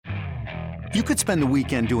You could spend the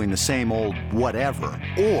weekend doing the same old whatever,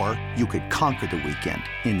 or you could conquer the weekend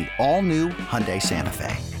in the all-new Hyundai Santa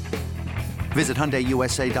Fe. Visit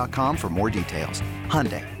HyundaiUSA.com for more details.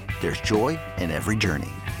 Hyundai, there's joy in every journey.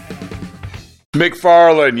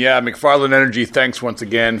 McFarland, McFarland Energy, thanks once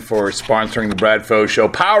again for sponsoring the Brad Foe Show,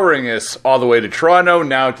 powering us all the way to Toronto,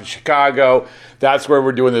 now to Chicago. That's where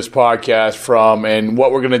we're doing this podcast from, and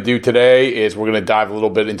what we're going to do today is we're going to dive a little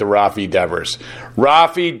bit into Rafi Devers.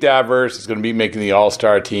 Rafi Devers is going to be making the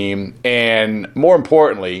All-Star team, and more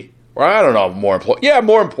importantly,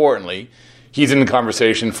 he's in the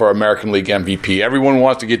conversation for American League MVP. Everyone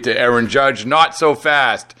wants to get to Aaron Judge. Not so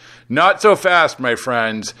fast. Not so fast, my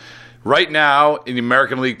friends. Right now, in the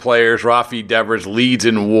American League players, Rafi Devers leads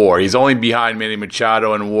in WAR. He's only behind Manny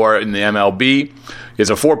Machado in WAR in the MLB. He has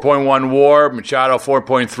a 4.1 WAR, Machado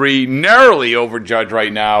 4.3, narrowly over Judge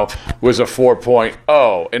right now was a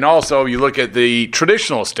 4.0. And also, you look at the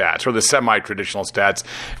traditional stats, or the semi-traditional stats.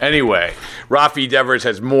 Anyway, Rafi Devers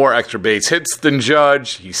has more extra base hits than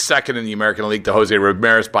Judge. He's second in the American League to Jose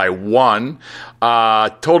Ramirez by 1.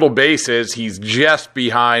 Total bases, he's just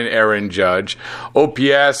behind Aaron Judge.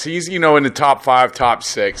 OPS, he's, in the top 5, top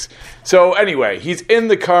 6. So anyway, he's in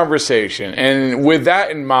the conversation. And with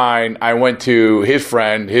that in mind, I went to his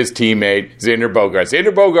friend, his teammate, Xander Bogaerts.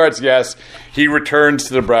 Xander Bogaerts, yes, he returns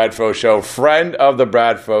to the Brad Foe Show, friend of the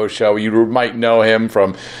Brad Foe Show. You might know him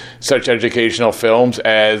from such educational films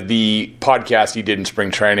as the podcast he did in spring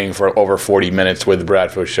training for over 40 minutes with the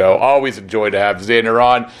Brad Foe Show. Always a joy to have Xander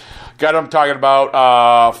on. Got him talking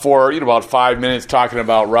about for about 5 minutes, talking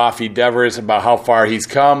about Rafi Devers, about how far he's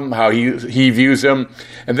come, how he views him.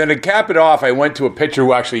 And then to cap it off, I went to a pitcher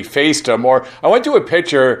who actually faced him, or I went to a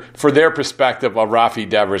pitcher for their perspective of Rafi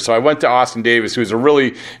Devers. So I went to Austin Davis, who's a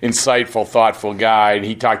really insightful, thoughtful guy, and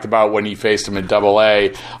he talked about when he faced him in AA.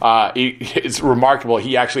 It's remarkable.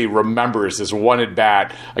 He actually remembers this one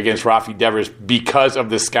at-bat against Rafi Devers because of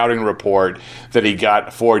the scouting report that he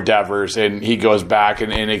got for Devers, and he goes back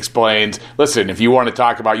and explains, listen, if you want to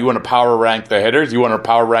talk about, you want to power rank the hitters, you want to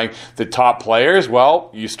power rank the top players, well,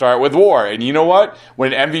 you start with WAR. And you know what?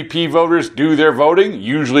 When MVP voters do their voting,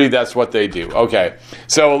 usually that's what they do. Okay,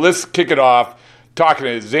 so let's kick it off talking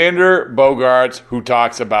to Xander Bogaerts, who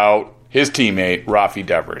talks about his teammate, Rafi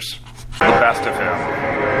Devers. The best of him.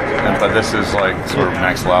 But this is like sort of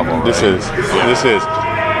next level, right? This is.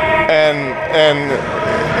 And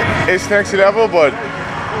it's next level, but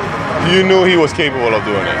you knew he was capable of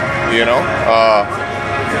doing it,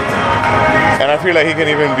 and I feel like he can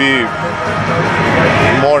even be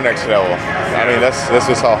more next level. I mean, that's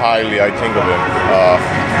just how highly I think of him.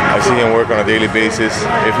 I see him work on a daily basis.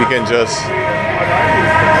 If he can just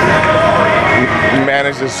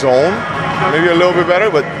manage the zone, maybe a little bit better,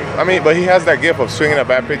 but he has that gift of swinging at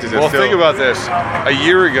bad pitches. Well, think about this. A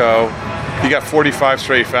year ago, he got 45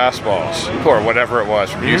 straight fastballs, or whatever it was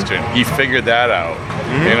from Houston. He figured that out.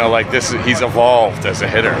 He's evolved as a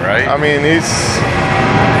hitter, right? I mean,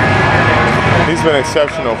 he's been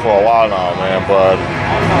exceptional for a while now, man. But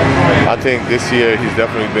I think this year he's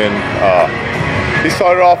definitely been. He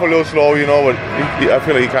started off a little slow, but I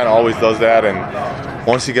feel like he kind of always does that. And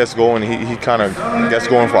once he gets going, he kind of gets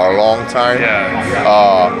going for a long time.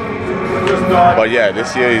 Yeah. But yeah,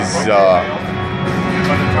 this year he's.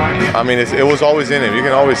 It was always in him. You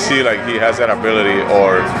can always see like he has that ability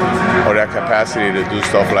or that capacity to do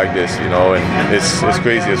stuff like this, and it's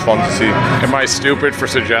crazy. It's fun to see. Am I stupid for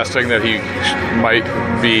suggesting that he might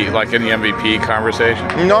be like in the MVP conversation?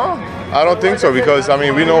 No, I don't think so, because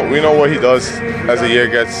we know what he does as the year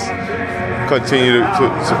continue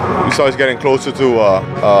to we saw he's getting closer to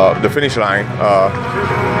the finish line.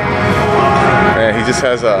 And he just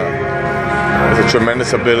has a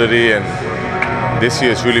tremendous ability, and this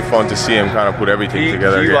year it's really fun to see him kind of put everything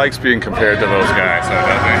together. He likes being compared to those guys, though,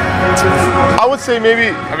 doesn't he? I would say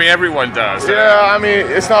maybe. Everyone does. Yeah,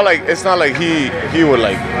 it's not like he would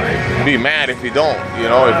like be mad if he don't,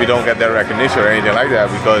 if he don't get that recognition or anything like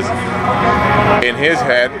that, because in his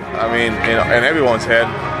head, in everyone's head,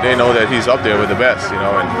 they know that he's up there with the best,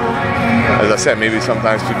 And as I said, maybe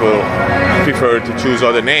sometimes people prefer to choose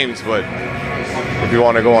other names, but if you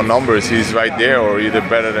want to go on numbers, he's right there, or either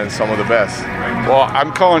better than some of the best. Well,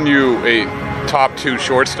 I'm calling you a top 2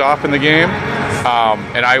 shortstop in the game,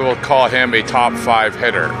 and I will call him a top 5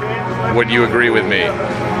 hitter. Would you agree with me?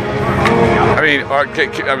 Not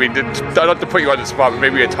to put you on the spot, but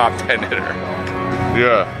maybe a top 10 hitter.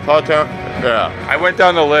 Yeah, top 10. Yeah. I went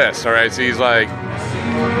down the list. All right, so he's like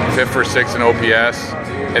 5th or 6th in OPS.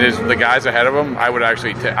 And the guys ahead of him, I would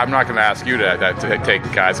actually I'm not going to ask you to take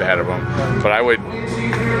guys ahead of him, but I would,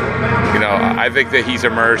 I think that he's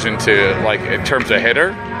emerged into, like, in terms of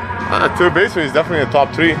hitter, Third baseman is definitely a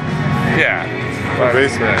top 3. Yeah. Third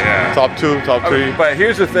baseman. Yeah. Top 2, top 3. But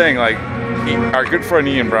here's the thing, like, our good friend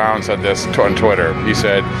Ian Brown said this on Twitter. He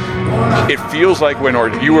said, it feels like when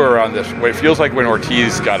you were on this, it feels like when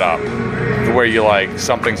Ortiz got up, where you're like,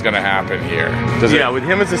 something's going to happen here. With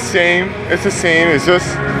him it's the same. It's the same. It's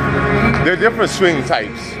just, they're different swing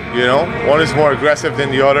types, you know? One is more aggressive than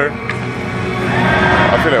the other.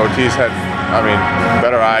 I feel like Ortiz had,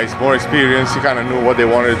 better eyes, more experience. He kind of knew what they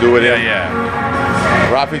wanted to do with him.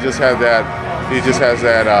 Rafi just had that, he just has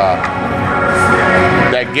that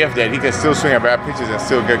gift that he can still swing at bad pitches and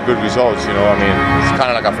still get good results, you know? It's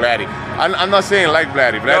kind of like a Vladdy. I'm not saying like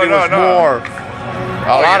Vladdy. Vladdy was more,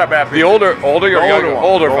 a lot of bad pitches. The older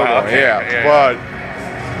one. Yeah. But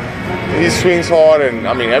he swings hard, and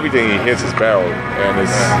everything he hits is barrel, and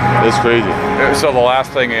it's crazy. So the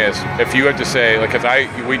last thing is, if you had to say, like,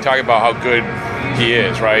 because we talk about how good he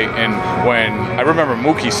is, right? And when I remember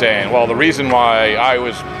Mookie saying, well, the reason why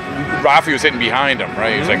Rafi was hitting behind him,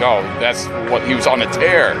 right? He was like, oh, that's what he was on a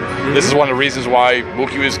tear. This is one of the reasons why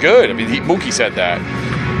Mookie was good. Mookie said that.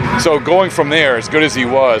 So going from there, as good as he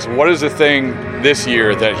was, what is the thing this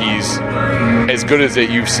year that he's as good as that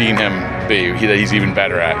you've seen him be, that he's even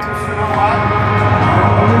better at?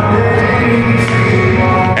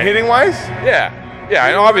 Hitting wise? Yeah.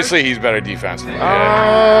 I know obviously he's better defensively.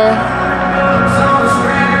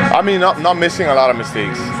 Not missing a lot of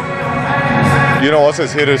mistakes. You know, us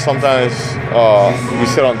as hitters, sometimes we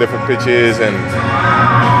sit on different pitches and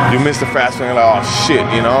you miss the fast swing, like, oh shit,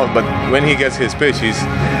 you know. But when he gets his pitch, he's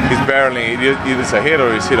barreling. Either it's a hit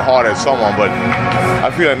or he's hit hard at someone. But I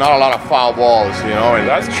feel like not a lot of foul balls, you know. And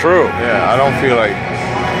that's true. Yeah, I don't feel like.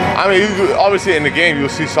 Obviously in the game you'll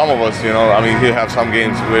see some of us, you know. He'll have some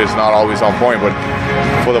games where it's not always on point, but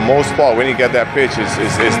for the most part, when you get that pitch,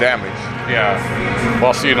 it's damage. Yeah. Well,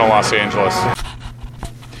 I'll see you in Los Angeles.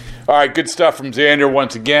 All right, good stuff from Xander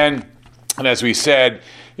once again. And as we said,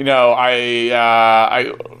 you know,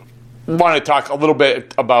 I want to talk a little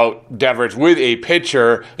bit about Devers with a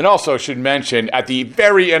pitcher, and also should mention at the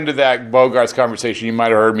very end of that Bogaerts conversation, you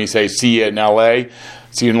might have heard me say, see you in L.A.,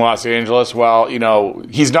 see you in Los Angeles. Well, you know,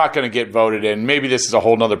 he's not going to get voted in. Maybe this is a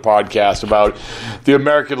whole nother podcast about the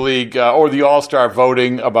American League or the All-Star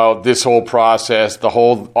voting, about this whole process, the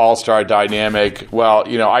whole All-Star dynamic. Well,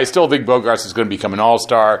 you know, I still think Bogaerts is going to become an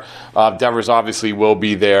All-Star. Devers obviously will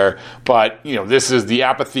be there. But, you know, this is the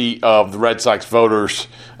apathy of the Red Sox voters,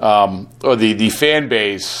 or the fan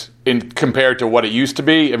base, compared to what it used to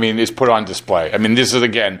be, is put on display. This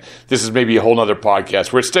is maybe a whole nother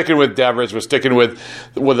podcast. We're sticking with Devers. We're sticking with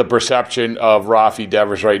the perception of Rafi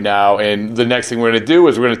Devers right now. And the next thing we're going to do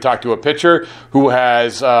is we're going to talk to a pitcher who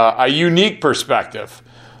has a unique perspective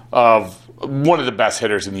of one of the best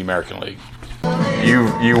hitters in the American League.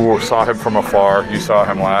 You saw him from afar. You saw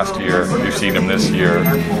him last year. You've seen him this year.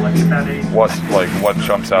 What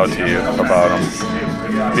jumps out to you about him?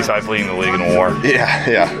 Besides leading the league in WAR.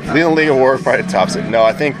 Yeah. Leading the league in WAR probably tops it. No,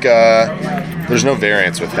 I think there's no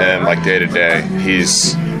variance with him, like, day to day.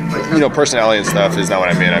 He's, personality and stuff is not what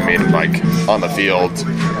I mean. Like, on the field,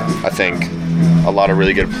 I think a lot of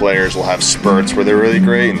really good players will have spurts where they're really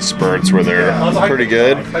great and spurts where they're pretty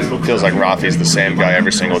good. It feels like Rafi's the same guy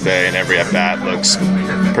every single day, and every at-bat looks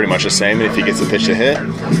pretty much the same. And if he gets the pitch to hit,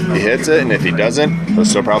 he hits it, and if he doesn't, he'll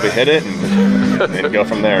still probably hit it and go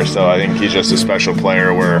from there. So I think he's just a special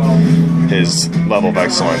player where his level of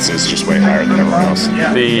excellence is just way higher than everyone else.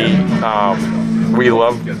 We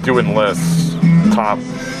love doing lists, top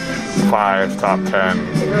 5, top 10.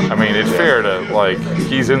 It's fair to,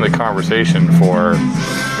 he's in the conversation for,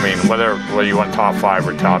 whether you want top 5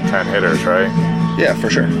 or top 10 hitters, right? Yeah, for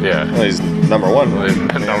sure. Yeah. Well, he's number one. Number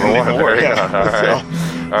one. There you go.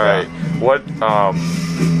 All right. What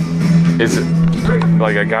is it,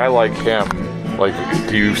 like a guy like him,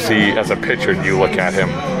 do you see as a pitcher, do you look at him?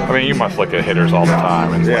 You must look at hitters all the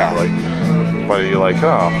time. And what are you like,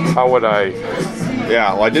 how would I...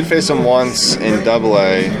 Yeah, well, I did face him once in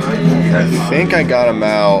Double-A. I think I got him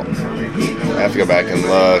out. I have to go back and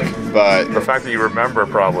look, but... The fact that you remember,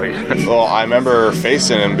 probably. Well, I remember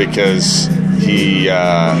facing him because he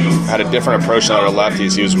had a different approach than other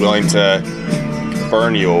lefties. He was willing to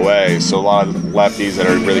burn you away. So a lot of lefties that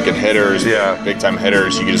are really good hitters, big-time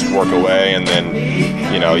hitters, you can just work away and then,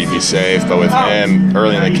 you'd be safe. But with him,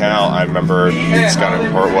 early in the count, I remember it's kind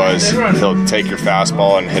of where it was. He'll take your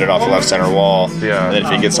fastball and hit it off the left center wall. Yeah. And then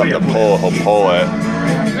if he gets something to pull, he'll pull it.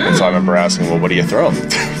 And so I remember asking, well, what do you throw him?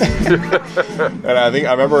 And I think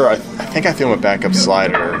I threw him a backup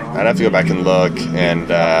slider. I'd have to go back and look. And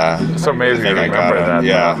it's amazing to remember that.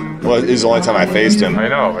 Yeah. Well, it was the only time I faced him. I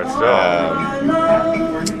know, but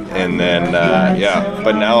still. And then,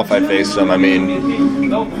 but now if I face him, I mean,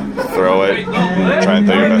 throw it, try and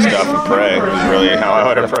throw your best stuff and pray is really how I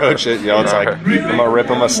would approach it. It's like I'm going to rip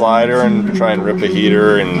him a slider and try and rip a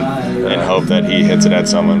heater and hope that he hits it at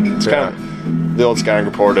someone. It's kind of the old scouting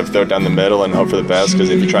report of throw it down the middle and hope for the best, because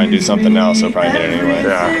if you try and do something else, he'll probably hit it anyway.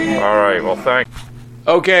 Yeah. All right. Well, thanks.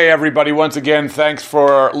 Okay, everybody, once again, thanks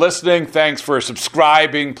for listening. Thanks for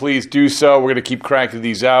subscribing. Please do so. We're going to keep cranking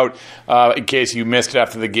these out. In case you missed it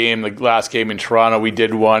after the game, the last game in Toronto, we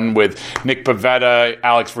did one with Nick Pivetta,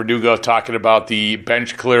 Alex Verdugo talking about the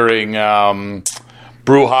bench clearing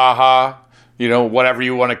brouhaha, whatever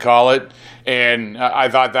you want to call it. And I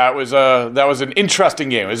thought that was an interesting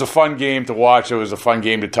game. It was a fun game to watch. It was a fun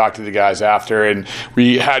game to talk to the guys after. And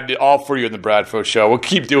we had it all for you in the Bradfo Show. We'll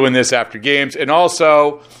keep doing this after games. And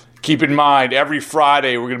also, keep in mind, every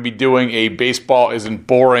Friday we're going to be doing a Baseball Isn't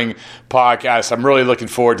Boring podcast. I'm really looking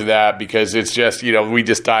forward to that, because it's just, we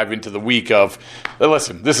just dive into the week of,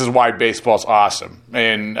 listen, this is why baseball's awesome.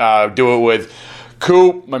 And do it with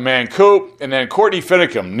Coop, my man Coop, and then Courtney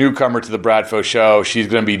Finicum, newcomer to the Bradfo Show. She's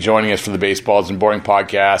going to be joining us for the Baseball Isn't Boring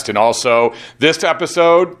podcast. And also, this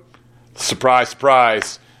episode, surprise,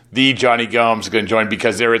 surprise, the Johnny Gomes is going to join,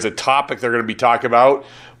 because there is a topic they're going to be talking about,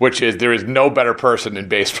 which is there is no better person in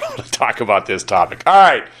baseball to talk about this topic. All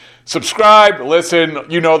right, subscribe, listen,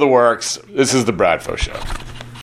 you know the works. This is the Bradfo Show.